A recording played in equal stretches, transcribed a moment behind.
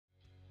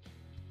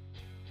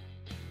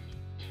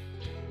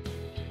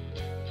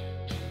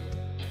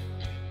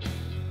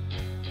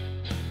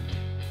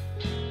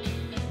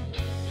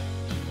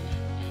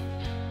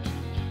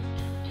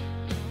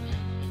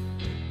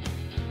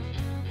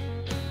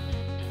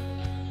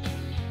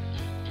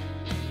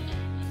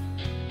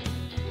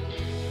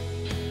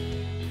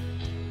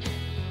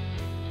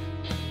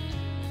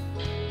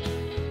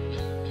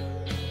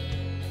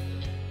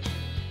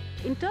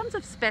terms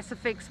of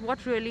specifics,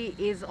 what really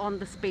is on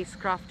the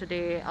spacecraft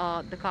today,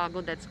 the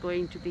cargo that's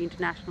going to the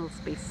International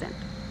Space Center?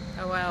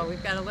 Oh well,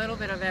 we've got a little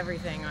bit of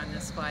everything on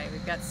this flight.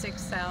 We've got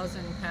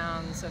 6,000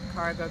 pounds of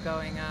cargo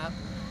going up.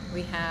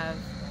 We have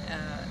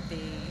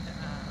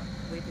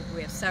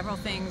we have several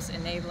things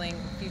enabling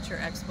future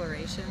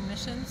exploration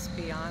missions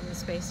beyond the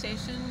space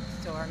station,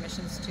 so our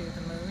missions to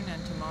the moon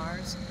and to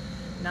Mars.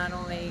 Not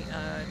only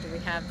do we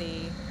have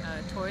the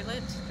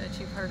toilet that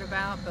you've heard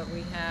about, but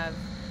we have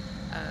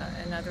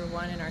another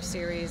one in our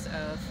series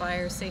of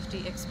fire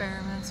safety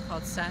experiments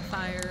called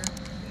Sapphire.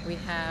 We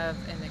have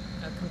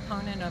a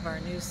component of our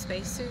new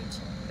spacesuit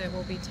that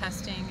we'll be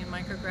testing in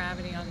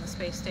microgravity on the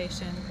space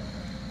station.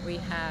 We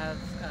have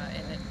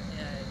an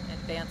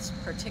advanced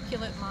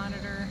particulate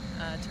monitor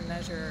to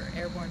measure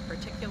airborne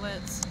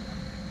particulates,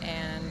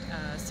 and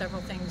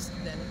several things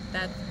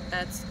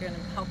that's going to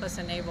help us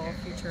enable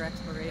future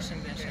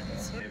exploration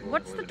missions.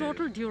 What's the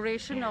total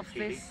duration of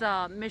this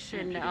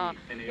mission?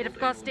 It of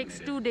course takes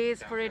 2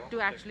 days for it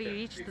to actually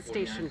reach the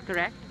station,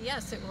 correct?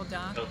 Yes, it will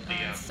dock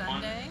on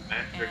Sunday,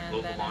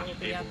 and then it will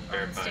be up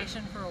on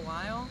station for a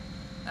while.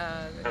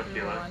 The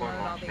crew will unload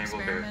all the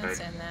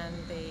experiments, and then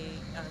the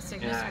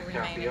Cygnus will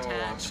remain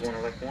attached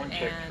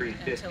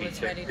until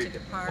it's ready to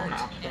depart.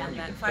 And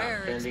that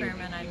fire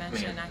experiment I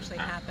mentioned actually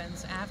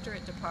happens after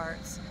it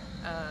departs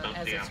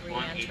as it's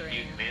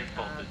re-entering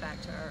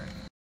back to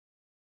Earth.